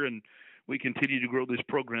goal here, and we continue to grow this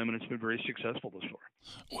program, and it's been very successful thus far.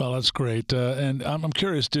 Well, that's great. And I'm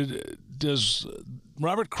curious, does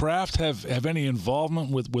Robert Kraft have any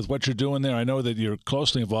involvement with what you're doing there? I know that you're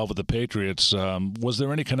closely involved with the Patriots. Was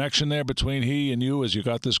there any connection there between he and you as you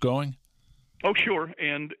got this going? Oh, sure.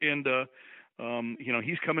 And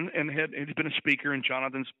he's coming and he's been a speaker, and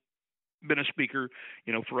Jonathan's been a speaker,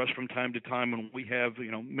 for us from time to time when we have,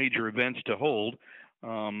 major events to hold.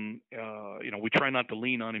 We try not to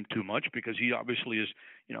lean on him too much because he obviously is,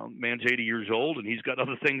 man's 80 years old and he's got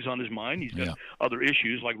other things on his mind. He's got other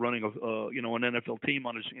issues like running an NFL team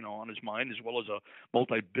on his mind, as well as a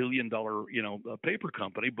multi-billion-dollar, paper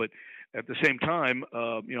company. But at the same time,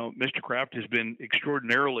 Mr. Kraft has been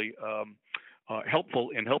extraordinarily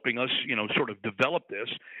helpful in helping us, sort of develop this.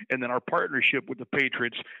 And then our partnership with the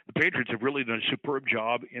Patriots have really done a superb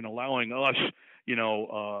job in allowing us,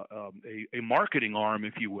 a marketing arm,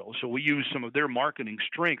 if you will. So we use some of their marketing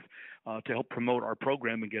strength to help promote our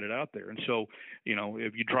program and get it out there. And so,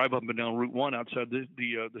 if you drive up and down Route 1 outside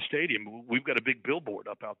the stadium, we've got a big billboard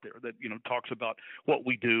up out there that, talks about what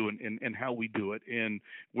we do and how we do it. And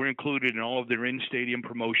we're included in all of their in-stadium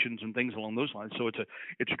promotions and things along those lines. So it's a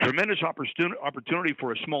tremendous opportunity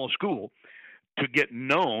for a small school to get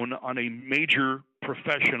known on a major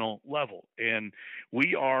professional level. And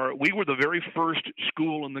we were the very first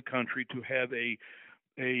school in the country to have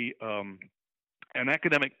an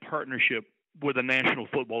academic partnership with a National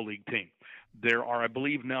Football League team. There are, I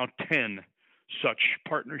believe, now 10 such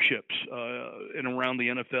partnerships in around the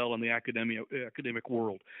NFL and the academic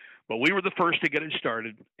world. But we were the first to get it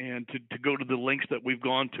started and to go to the lengths that we've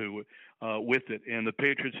gone to with it. And the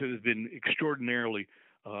Patriots have been extraordinarily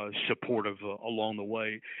supportive along the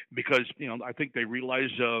way, because I think they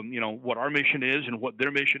realize what our mission is and what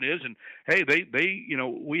their mission is, and hey, they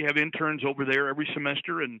we have interns over there every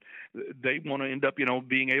semester, and they want to end up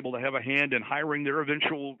being able to have a hand in hiring their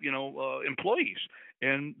eventual employees,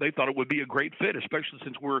 and they thought it would be a great fit, especially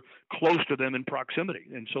since we're close to them in proximity,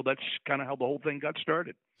 and so that's kind of how the whole thing got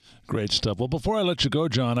started. Great stuff. Well, before I let you go,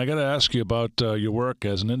 John, I got to ask you about your work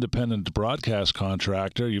as an independent broadcast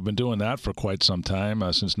contractor. You've been doing that for quite some time,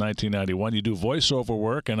 since 1991. You do voiceover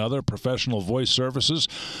work and other professional voice services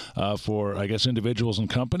for, I guess, individuals and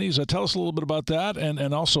companies. Tell us a little bit about that,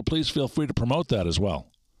 and also please feel free to promote that as well.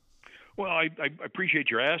 Well, I appreciate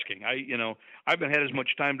your asking. I haven't had as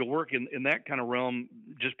much time to work in that kind of realm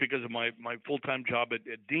just because of my full-time job at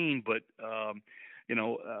Dean, but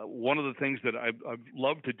one of the things that I've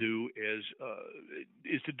loved to do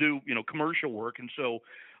is to do commercial work, and so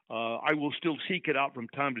I will still seek it out from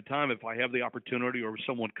time to time if I have the opportunity, or if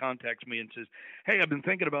someone contacts me and says, "Hey, I've been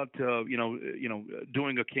thinking about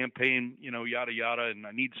doing a campaign, yada yada, and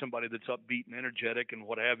I need somebody that's upbeat and energetic and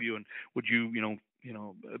what have you, and would you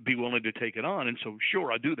be willing to take it on?" And so,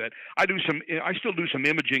 sure, I do that. I still do some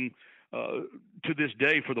imaging to this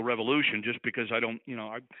day for the Revolution, just because I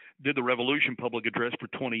did the Revolution public address for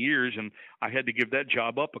 20 years, and I had to give that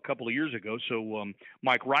job up a couple of years ago. So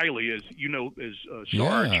Mike Riley, as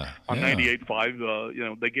Sarge on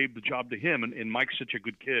 98.5, they gave the job to him, and Mike's such a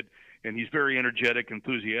good kid, and he's very energetic,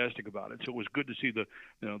 enthusiastic about it. So it was good to see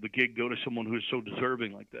the gig go to someone who is so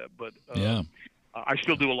deserving like that. But I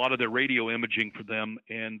still do a lot of their radio imaging for them,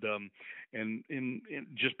 and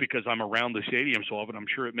just because I'm around the stadium so often, I'm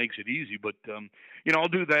sure it makes it easy. But I'll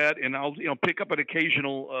do that, and I'll pick up an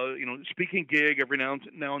occasional speaking gig every now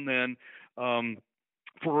and then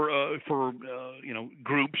for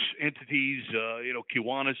groups, entities,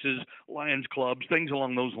 Kiwanis, Lions clubs, things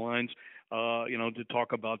along those lines. To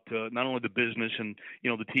talk about not only the business and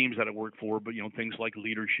the teams that I work for, but things like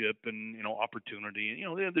leadership and opportunity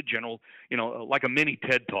and the general like a mini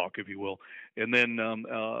TED Talk, if you will. And then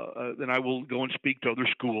I will go and speak to other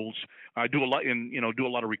schools. I do a lot do a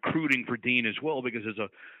lot of recruiting for Dean as well, because as a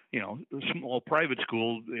small private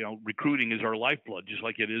school, recruiting is our lifeblood, just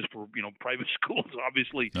like it is for private schools,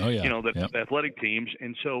 obviously. The athletic teams,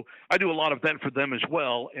 and so I do a lot of that for them as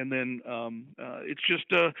well. And then it's just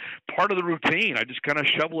part of the routine. I just kind of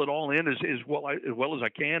shovel it all in as well as I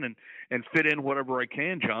can, and fit in whatever I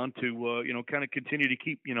can, John, to kind of continue to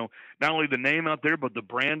keep not only the name out there, but the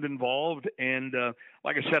brand involved. And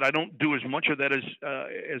like I said, I don't do as much of that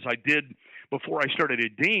as I did before I started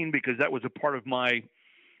at Dean, because that was a part of my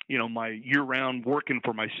my year-round working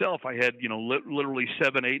for myself. I had literally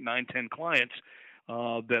 7, 8, 9, 10 clients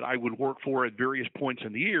that I would work for at various points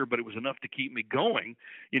in the year, but it was enough to keep me going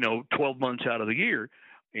 12 months out of the year.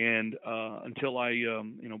 And until I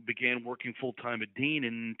began working full-time at Dean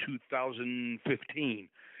in 2015.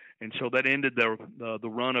 And so that ended the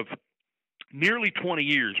run of nearly 20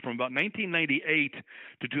 years, from about 1998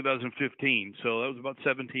 to 2015. So that was about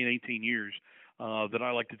 17, 18 years that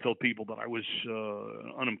I like to tell people that I was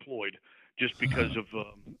unemployed, just because of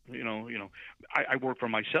I work for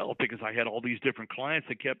myself, because I had all these different clients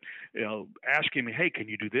that kept asking me, "Hey, can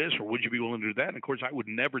you do this, or would you be willing to do that?" And of course, I would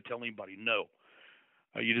never tell anybody no.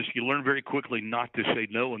 You learn very quickly not to say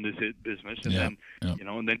no in this business, and then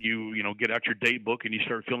and then you get out your date book and you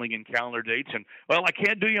start filling in calendar dates, and well, I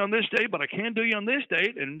can't do you on this date, but I can do you on this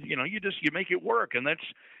date, and you make it work, and that's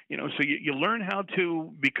so you learn how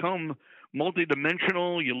to become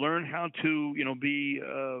multidimensional. You learn how to be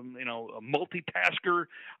a multitasker.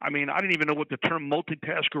 I mean, I didn't even know what the term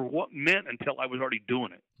multitasker meant until I was already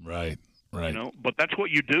doing it. Right. But that's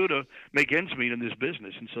what you do to make ends meet in this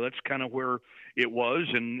business, and so that's kind of where it was,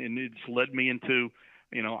 and it's led me into,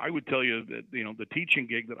 I would tell you that the teaching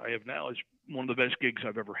gig that I have now is one of the best gigs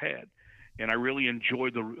I've ever had, and I really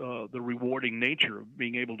enjoy the rewarding nature of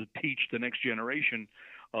being able to teach the next generation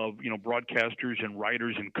of broadcasters and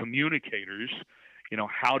writers and communicators,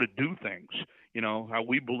 how to do things. How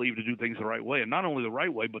we believe to do things the right way, and not only the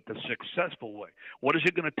right way, but the successful way. What is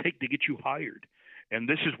it going to take to get you hired? And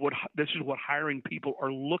this is what hiring people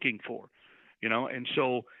are looking for, and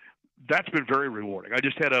so that's been very rewarding. I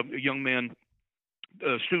just had a young man,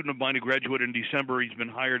 a student of mine who graduated in December. He's been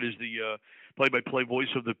hired as the play-by-play voice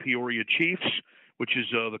of the Peoria Chiefs, which is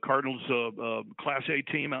the Cardinals Class A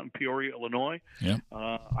team out in Peoria, Illinois. Yeah.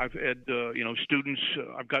 I've had students.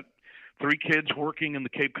 I've got 3 kids working in the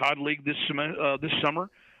Cape Cod League this summer.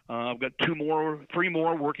 I've got three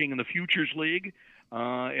more working in the Futures League.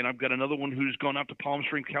 And I've got another one who's gone out to Palm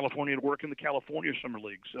Springs, California, to work in the California Summer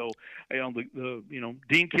League. So, the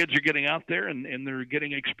Dean kids are getting out there and they're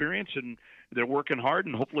getting experience and they're working hard,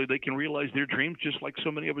 and hopefully they can realize their dreams just like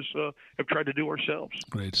so many of us have tried to do ourselves.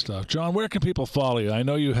 Great stuff. John, where can people follow you? I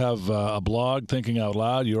know you have a blog, Thinking Out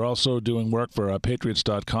Loud. You're also doing work for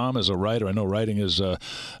Patriots.com as a writer. I know writing is a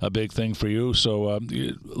big thing for you. So a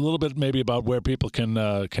little bit maybe about where people can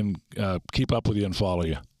keep up with you and follow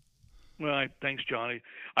you. Well, thanks, Johnny.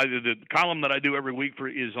 The column that I do every week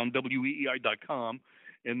is on weei.com,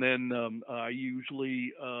 and then I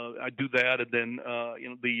usually I do that, and then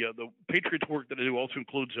the Patriots work that I do also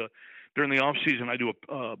includes during the off season I do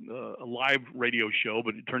a live radio show,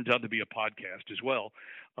 but it turns out to be a podcast as well,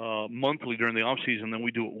 monthly during the off season. Then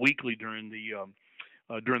we do it weekly during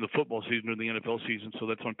the football season, during the NFL season. So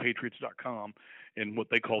that's on Patriots.com and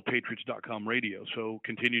what they call Patriots.com radio. So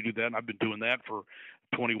continue to do that. And I've been doing that for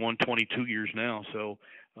 21, 22 years now. So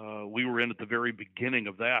we were in at the very beginning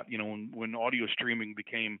of that, when audio streaming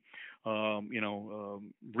became,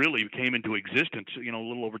 really came into existence, a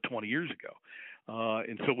little over 20 years ago.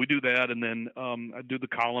 And so we do that. And then I do the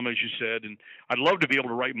column, as you said, and I'd love to be able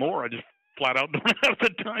to write more. I just flat out don't have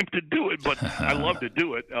the time to do it, but I love to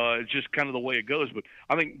do it. It's just kind of the way it goes. But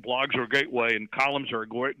I think blogs are a great way, and columns are a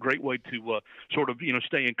great way to sort of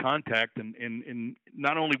stay in contact and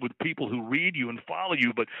not only with people who read you and follow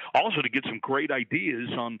you, but also to get some great ideas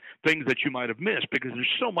on things that you might have missed, because there's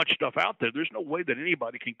so much stuff out there. There's no way that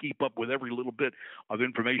anybody can keep up with every little bit of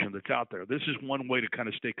information that's out there. This is one way to kind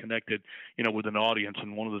of stay connected, with an audience.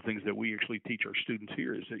 And one of the things that we actually teach our students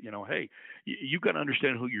here is that, hey, you got to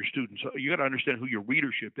understand who your students are. You got to understand who your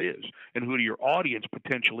readership is and who your audience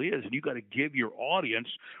potentially is, and you got to give your audience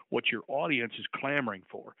what your audience is clamoring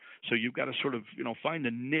for. So you've got to sort of find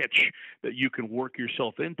a niche that you can work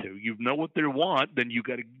yourself into. You know what they want, then you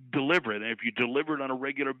got to deliver it. And if you deliver it on a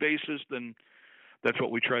regular basis, then that's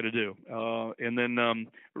what we try to do. And then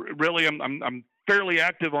really, I'm fairly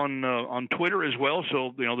active on Twitter as well.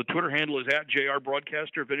 So the Twitter handle is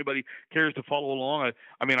 @JRBroadcaster. If anybody cares to follow along,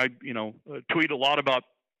 I tweet a lot about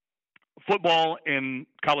football and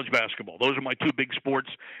college basketball. Those are my two big sports,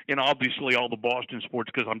 and obviously all the Boston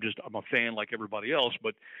sports, because I'm a fan like everybody else.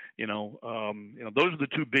 But those are the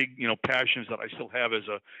two big passions that I still have as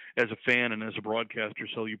a fan and as a broadcaster.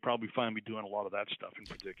 So you probably find me doing a lot of that stuff in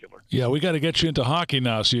particular. Yeah, we got to get you into hockey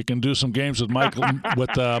now, so you can do some games with Mike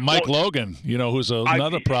Logan. Who's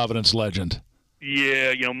another Providence legend.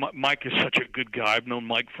 Yeah, Mike is such a good guy. I've known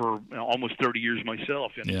Mike for almost 30 years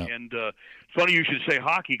myself, and it's funny you should say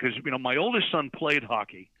hockey, because my oldest son played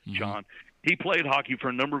hockey, John. He played hockey for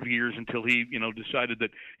a number of years until he decided that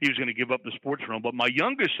he was going to give up the sports realm. But my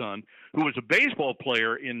youngest son, who was a baseball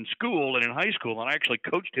player in school and in high school, and I actually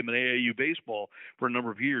coached him in AAU baseball for a number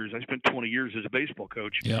of years. I spent 20 years as a baseball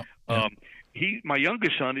coach. My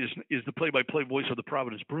youngest son is the play-by-play voice of the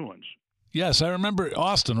Providence Bruins. Yes, I remember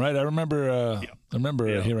Austin, right? I remember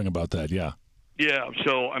hearing about that, yeah. Yeah,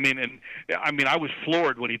 so, I was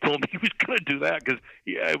floored when he told me he was going to do that, because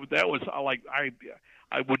that was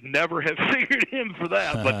I would never have figured him for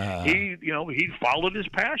that, but he followed his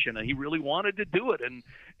passion, and he really wanted to do it,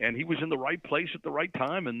 and he was in the right place at the right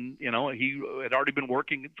time, and he had already been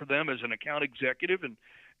working for them as an account executive,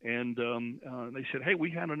 and they said, hey, we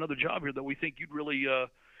had another job here that we think you'd really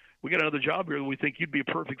we got another job here that we think you'd be a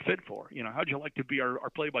perfect fit for. How'd you like to be our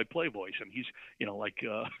play-by-play voice? And he's,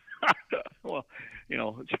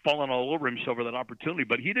 it's falling all over himself for that opportunity.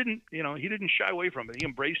 But he didn't shy away from it. He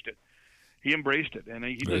embraced it. And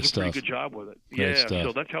he does a pretty good job with it.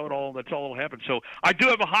 So that's all it'll happen. So I do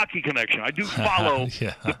have a hockey connection. I do follow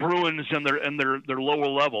the Bruins and their lower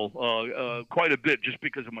level quite a bit, just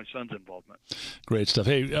because of my son's involvement. Great stuff.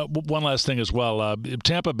 Hey, one last thing as well. The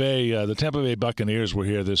Tampa Bay Buccaneers were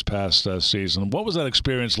here this past season. What was that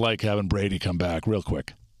experience like, having Brady come back? Real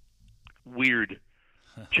quick. Weird,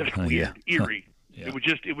 just weird, eerie. Yeah. It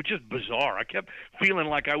was just bizarre. I kept feeling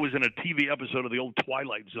like I was in a TV episode of the old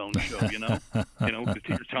Twilight Zone show,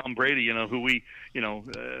 because Tom Brady, who we,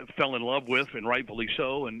 fell in love with, and rightfully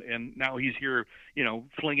so, and now he's here,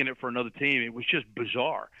 flinging it for another team. It was just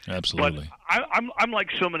bizarre. Absolutely. But I'm like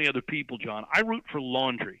so many other people, John. I root for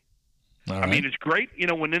laundry. All right. It's great,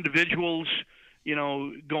 when individuals,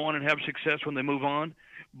 go on and have success when they move on,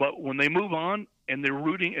 but when they move on and they're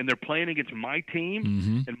rooting and they're playing against my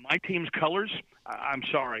team and my team's colors, I'm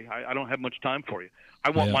sorry, I don't have much time for you. I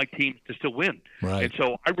want my team to still win. Right. And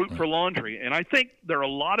so I root for laundry. And I think there are a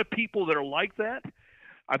lot of people that are like that.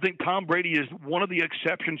 I think Tom Brady is one of the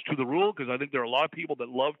exceptions to the rule because I think there are a lot of people that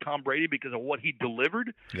love Tom Brady because of what he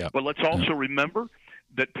delivered. Yep. But let's also remember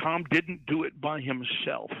that Tom didn't do it by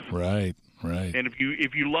himself. Right. And if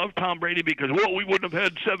you love Tom Brady because, well, we wouldn't have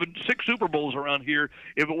had 6 Super Bowls around here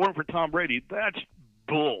if it weren't for Tom Brady, that's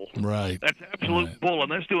bull. Right. That's absolute bull, and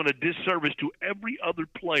that's doing a disservice to every other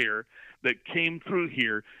player that came through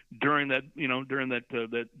here during that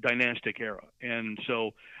that dynastic era. And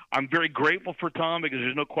so I'm very grateful for Tom because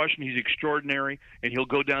there's no question he's extraordinary, and he'll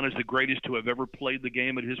go down as the greatest to have ever played the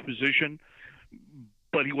game at his position.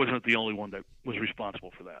 But he wasn't the only one that was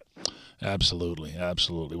responsible for that. Absolutely.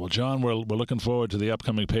 Well, John, we're looking forward to the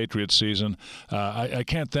upcoming Patriots season. I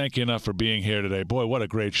can't thank you enough for being here today. Boy, what a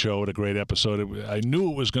great show, what a great episode. I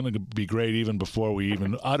knew it was going to be great even before we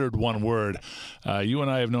even uttered one word. You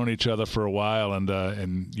and I have known each other for a while,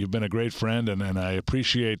 and you've been a great friend, and I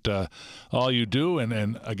appreciate all you do,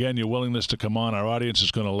 and again, your willingness to come on. Our audience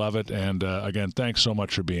is going to love it, and again, thanks so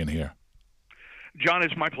much for being here. John,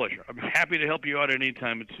 it's my pleasure. I'm happy to help you out at any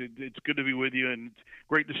time. It's good to be with you, and it's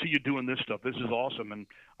great to see you doing this stuff. This is awesome, and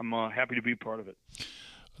I'm happy to be part of it.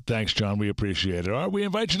 Thanks, John. We appreciate it. All right, we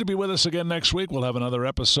invite you to be with us again next week. We'll have another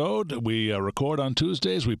episode. We record on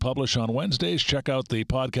Tuesdays. We publish on Wednesdays. Check out the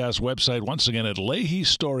podcast website once again at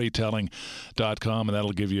LeahyStorytelling.com, and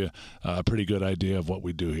that'll give you a pretty good idea of what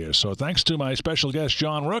we do here. So thanks to my special guest,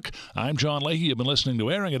 John Rooke. I'm John Leahy. You've been listening to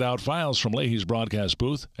Airing It Out, Files from Leahy's broadcast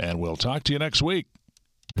booth, and we'll talk to you next week.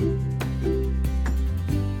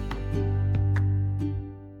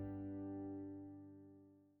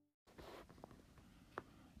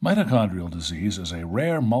 Mitochondrial disease is a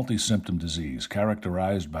rare multi-symptom disease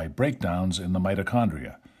characterized by breakdowns in the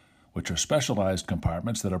mitochondria, which are specialized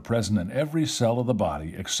compartments that are present in every cell of the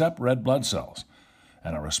body except red blood cells,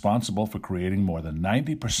 and are responsible for creating more than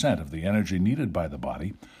 90% of the energy needed by the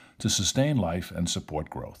body to sustain life and support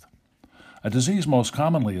growth. A disease most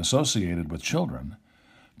commonly associated with children,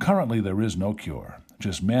 currently there is no cure,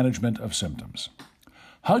 just management of symptoms.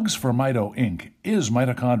 Hugs for Mito, Inc. is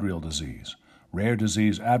mitochondrial disease, rare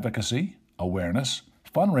disease advocacy, awareness,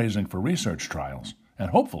 fundraising for research trials,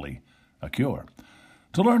 and hopefully a cure.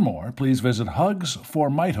 To learn more, please visit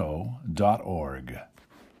hugsformito.org.